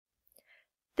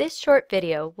This short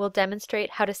video will demonstrate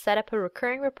how to set up a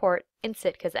recurring report in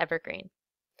Sitka's Evergreen.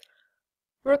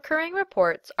 Recurring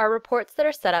reports are reports that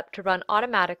are set up to run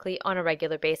automatically on a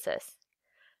regular basis.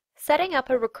 Setting up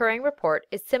a recurring report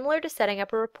is similar to setting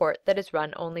up a report that is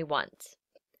run only once.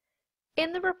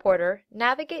 In the reporter,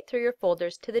 navigate through your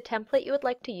folders to the template you would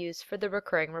like to use for the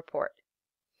recurring report.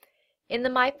 In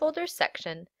the My Folders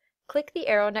section, click the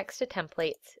arrow next to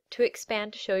Templates to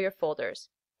expand to show your folders.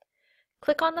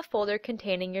 Click on the folder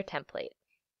containing your template.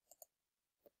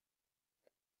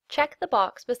 Check the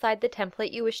box beside the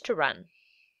template you wish to run.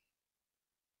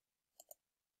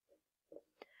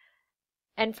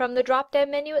 And from the drop-down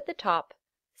menu at the top,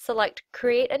 select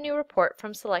Create a new report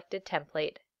from selected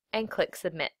template and click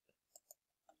Submit.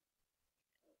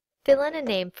 Fill in a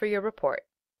name for your report.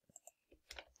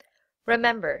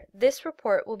 Remember, this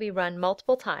report will be run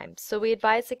multiple times, so we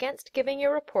advise against giving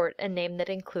your report a name that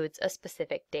includes a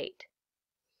specific date.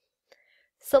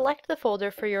 Select the folder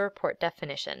for your report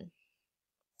definition.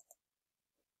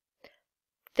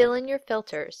 Fill in your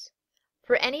filters.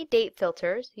 For any date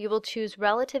filters, you will choose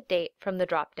Relative Date from the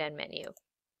drop-down menu.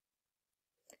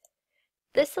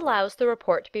 This allows the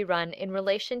report to be run in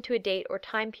relation to a date or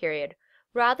time period,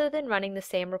 rather than running the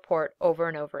same report over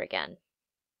and over again.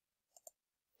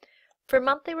 For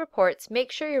monthly reports,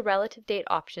 make sure your relative date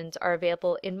options are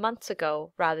available in months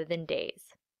ago rather than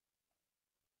days.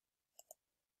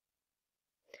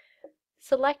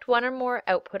 Select one or more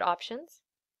output options.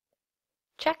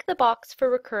 Check the box for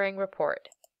Recurring Report.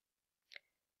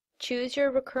 Choose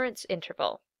your recurrence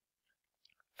interval.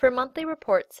 For monthly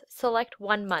reports, select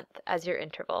 1 month as your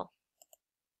interval.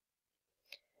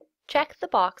 Check the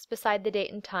box beside the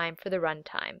date and time for the run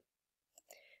time.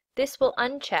 This will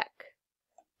uncheck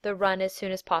the Run as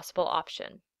soon as possible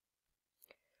option.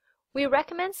 We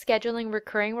recommend scheduling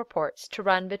recurring reports to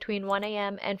run between 1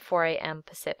 a.m. and 4 a.m.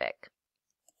 Pacific.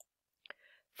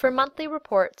 For monthly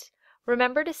reports,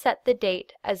 remember to set the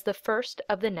date as the first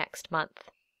of the next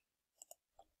month.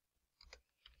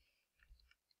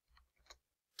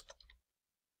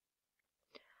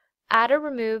 Add or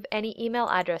remove any email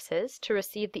addresses to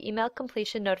receive the email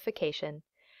completion notification,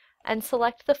 and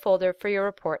select the folder for your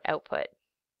report output.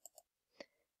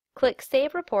 Click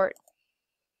Save Report,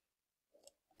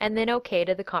 and then OK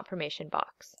to the confirmation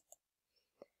box.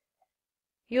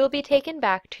 You will be taken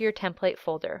back to your template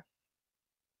folder.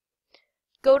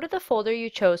 Go to the folder you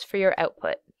chose for your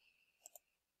output.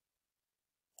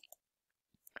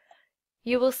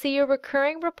 You will see your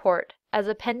recurring report as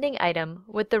a pending item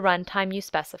with the run time you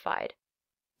specified.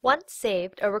 Once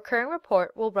saved, a recurring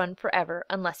report will run forever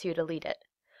unless you delete it.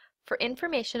 For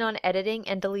information on editing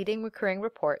and deleting recurring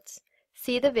reports,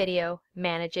 see the video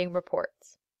Managing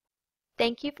Reports.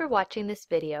 Thank you for watching this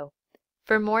video.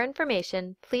 For more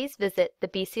information, please visit the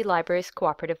BC Libraries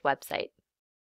Cooperative website.